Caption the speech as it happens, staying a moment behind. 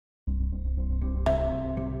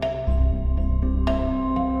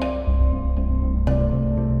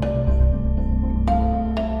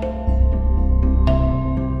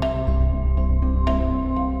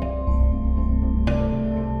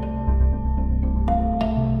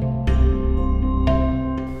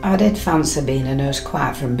I did fancy being a nurse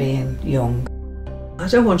quite from being young. I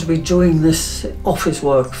don't want to be doing this office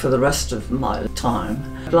work for the rest of my time.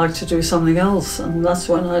 I'd like to do something else, and that's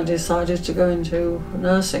when I decided to go into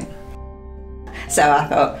nursing. So I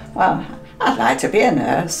thought, well, I'd like to be a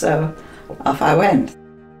nurse, so off I went.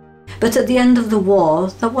 But at the end of the war,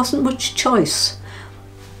 there wasn't much choice.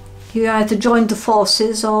 You either joined the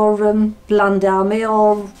forces or land army,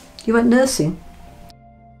 or you went nursing.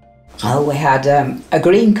 Well, we had a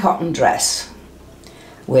green cotton dress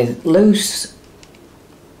with loose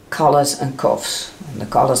collars and cuffs, and the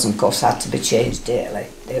collars and cuffs had to be changed daily.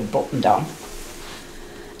 They were buttoned on,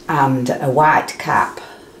 and a white cap,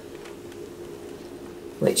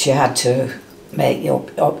 which you had to make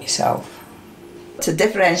up yourself. To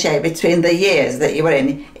differentiate between the years that you were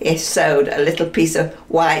in, he sewed a little piece of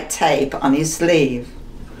white tape on his sleeve,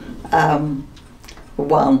 1,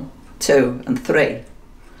 2 and 3.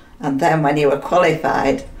 And then when you were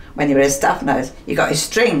qualified, when you were a staff nurse, you got your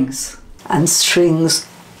strings. And strings,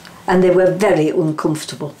 and they were very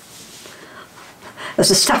uncomfortable.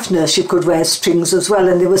 As a staff nurse you could wear strings as well,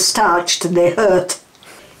 and they were starched and they hurt.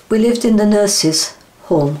 We lived in the nurses'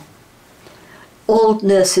 home. All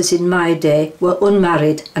nurses in my day were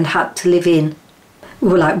unmarried and had to live in. We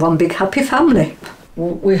were like one big happy family.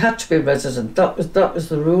 We had to be resident. That was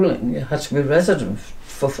the ruling. You had to be resident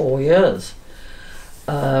for 4 years,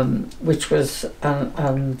 which was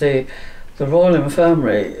and the Royal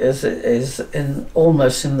Infirmary is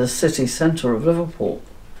almost in the city centre of Liverpool.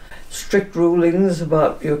 Strict rulings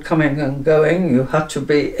about you coming and going. You had to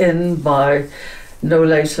be in by no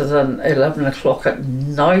later than 11 o'clock at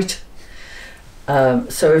night.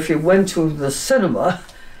 So if you went to the cinema,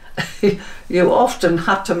 you often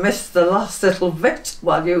had to miss the last little bit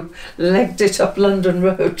while you legged it up London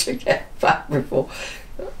Road to get back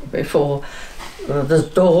before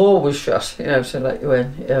the door was shut, you know, to let you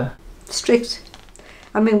in. Yeah. Strict.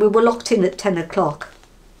 I mean, we were locked in at 10 o'clock.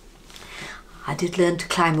 I did learn to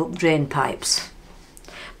climb up drain pipes,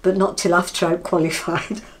 but not till after I'd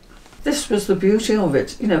qualified. This was the beauty of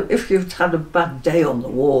it. You know, if you'd had a bad day on the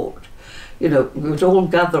ward, you know, we would all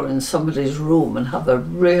gather in somebody's room and have a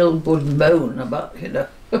real good moan about, you know,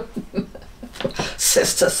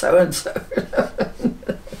 Sister so-and-so.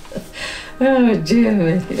 Oh dear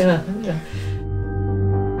me, yeah, yeah.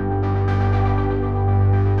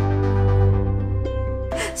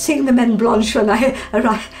 Seeing the men blanch when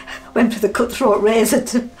I went with a cutthroat razor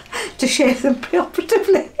to shave them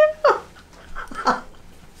preoperatively.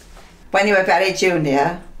 When you were very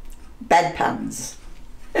junior, bedpans.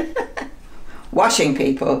 Washing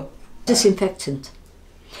people. Disinfectant.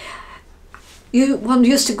 One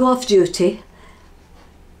used to go off duty,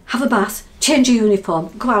 have a bath, change your uniform,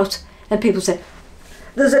 go out, and people say,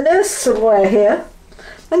 "There's a nurse somewhere here."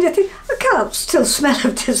 And you think, I can't still smell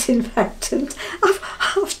of disinfectant.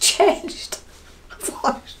 I've changed. I've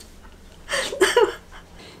washed.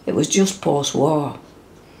 It was just post-war,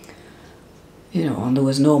 you know, and there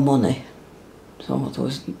was no money, so there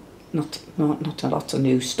was not a lot of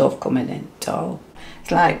new stuff coming in at all.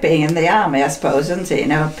 It's like being in the army, I suppose, isn't it? You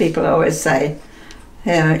know, people always say,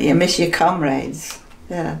 you know, you miss your comrades.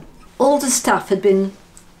 Yeah. All the staff had been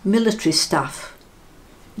military staff.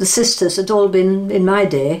 The sisters had all been, in my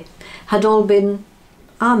day, had all been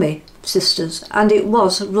army sisters, and it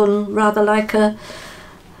was run rather like a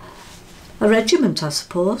regiment, I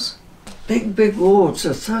suppose. Big wards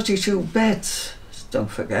of 32 beds, don't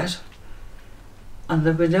forget. And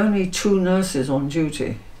there were only 2 nurses on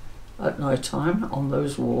duty at night time on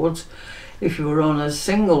those wards. If you were on a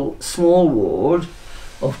single small ward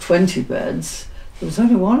of 20 beds, there was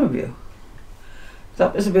only 1 of you.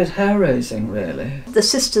 That was a bit hair-raising, really. The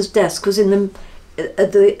sister's desk was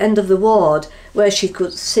at the end of the ward where she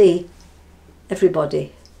could see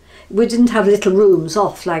everybody. We didn't have little rooms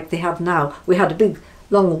off like they have now. We had a big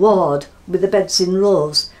long ward with the beds in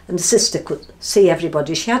rows, and the sister could see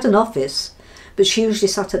everybody. She had an office, but she usually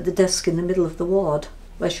sat at the desk in the middle of the ward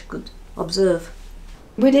where she could observe.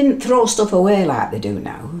 We didn't throw stuff away like they do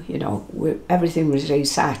now, you know. Everything was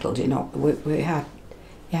recycled, you know.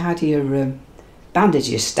 You had your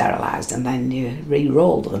bandages sterilised, and then you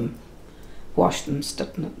re-rolled them, washed them,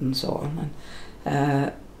 and so on.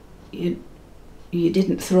 And you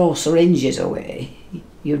didn't throw syringes away.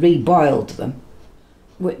 You re-boiled them.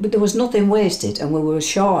 But there was nothing wasted, and we were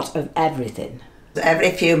short of everything.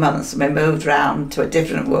 Every few months we moved round to a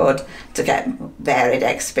different ward to get varied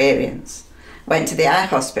experience. Went to the eye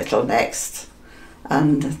hospital next,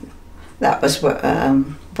 and that was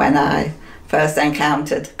when I first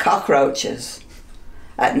encountered cockroaches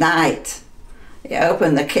at night. You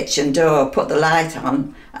opened the kitchen door, put the light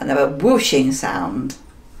on, and there was a whooshing sound.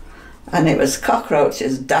 and it was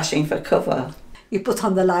cockroaches dashing for cover. You put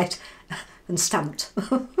on the light and stamped.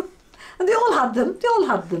 And they all had them, they all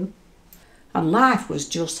had them. And life was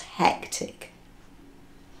just hectic.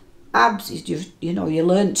 You know, you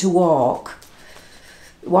learnt to walk.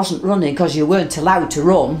 It wasn't running because you weren't allowed to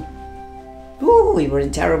run. Ooh, you were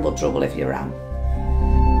in terrible trouble if you ran.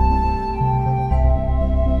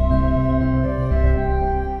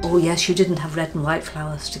 Oh yes, you didn't have red and white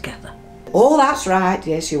flowers together. Oh, that's right,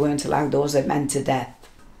 yes, you weren't allowed those, they meant to death.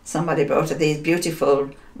 Somebody brought her these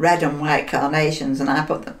beautiful red and white carnations, and I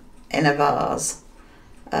put them in a vase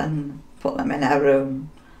and put them in her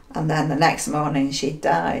room. And then the next morning she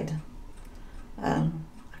died. I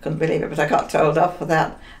couldn't believe it, but I got told off for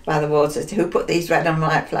that by the ward sister, who put these red and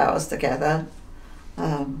white flowers together.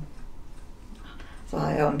 So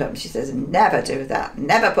I owned up. She says, never do that.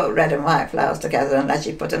 Never put red and white flowers together unless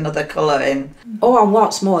you put another colour in. Oh, and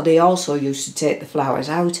what's more, they also used to take the flowers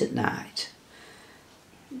out at night.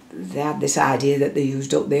 They had this idea that they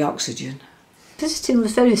used up the oxygen. Visiting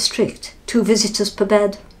was very strict. 2 visitors per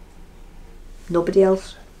bed. Nobody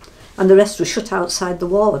else. And the rest were shut outside the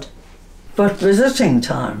ward. But visiting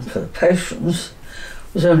time for the patients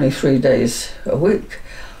was only 3 days a week.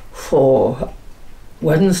 For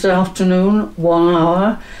Wednesday afternoon, 1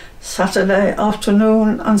 hour, Saturday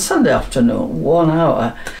afternoon and Sunday afternoon, 1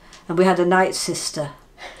 hour. And we had a night sister.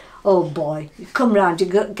 Oh boy, you come round, you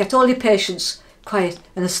get all your patients quiet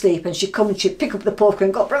and asleep, and she'd come and she'd pick up the poker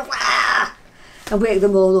and go, "Wah!" and wake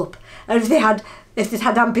them all up. And if they'd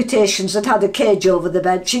had amputations and had a cage over the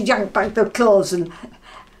bed, she'd yank back their clothes and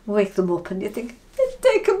wake them up, and you think, it's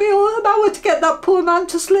taken me all an hour to get that poor man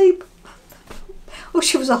to sleep. Oh,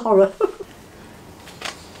 she was a horror.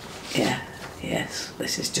 Yeah, yes,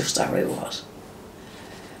 this is just how it was.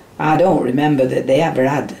 I don't remember that they ever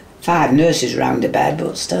had 5 nurses round a bed,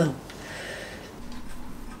 but still.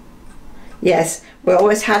 Yes, we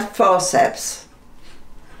always had forceps.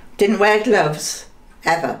 Didn't wear gloves,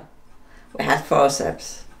 ever. We had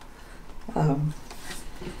forceps,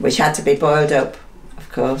 which had to be boiled up, of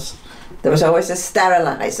course. There was always a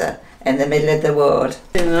steriliser in the middle of the ward.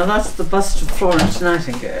 You know, that's the bust of Florence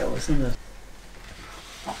Nightingale, isn't it?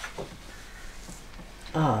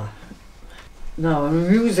 Ah. Now, an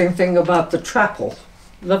amusing thing about the chapel,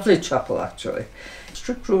 lovely chapel actually.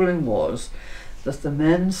 Strict ruling was that the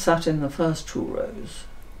men sat in the first 2 rows,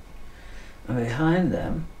 and behind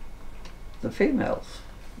them, the females,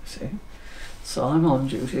 you see. So I'm on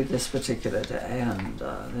duty this particular day, and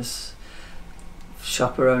this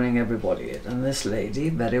chaperoning everybody in, and this lady,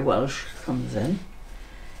 very Welsh, comes in,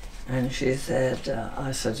 and she said,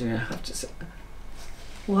 I said, you have to sit.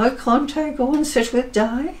 Why can't I go and sit with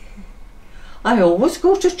Di? I always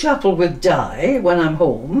go to chapel with Di when I'm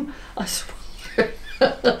home. I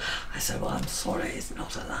said, well, I'm sorry, it's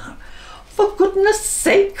not allowed. For goodness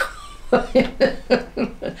sake.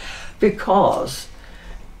 Because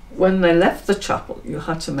when they left the chapel, you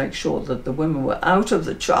had to make sure that the women were out of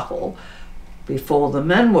the chapel before the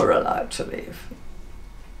men were allowed to leave.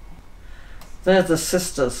 They're the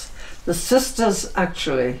sisters. The sisters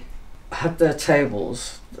actually had their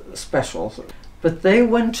tables special, but they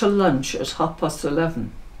went to lunch at 11:30.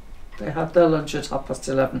 They had their lunch at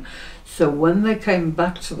 11:30. So when they came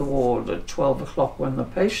back to the ward at 12 o'clock, when the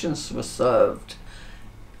patients were served,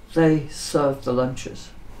 they served the lunches.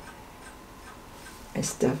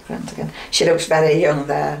 Mr. Grant again. She looks very young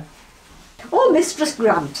there. Oh, Mistress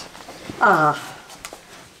Grant. Ah,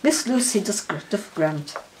 Miss Lucy Duff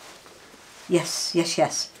Grant. Yes, yes,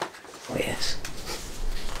 yes. Oh, yes.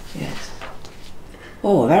 Yes.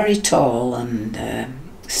 Oh, very tall and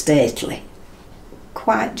stately.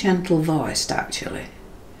 Quite gentle voiced, actually.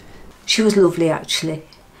 She was lovely, actually.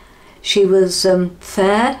 She was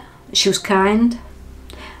fair, she was kind,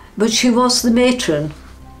 but she was the matron.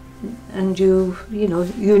 And you know,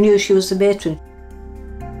 you knew she was the matron.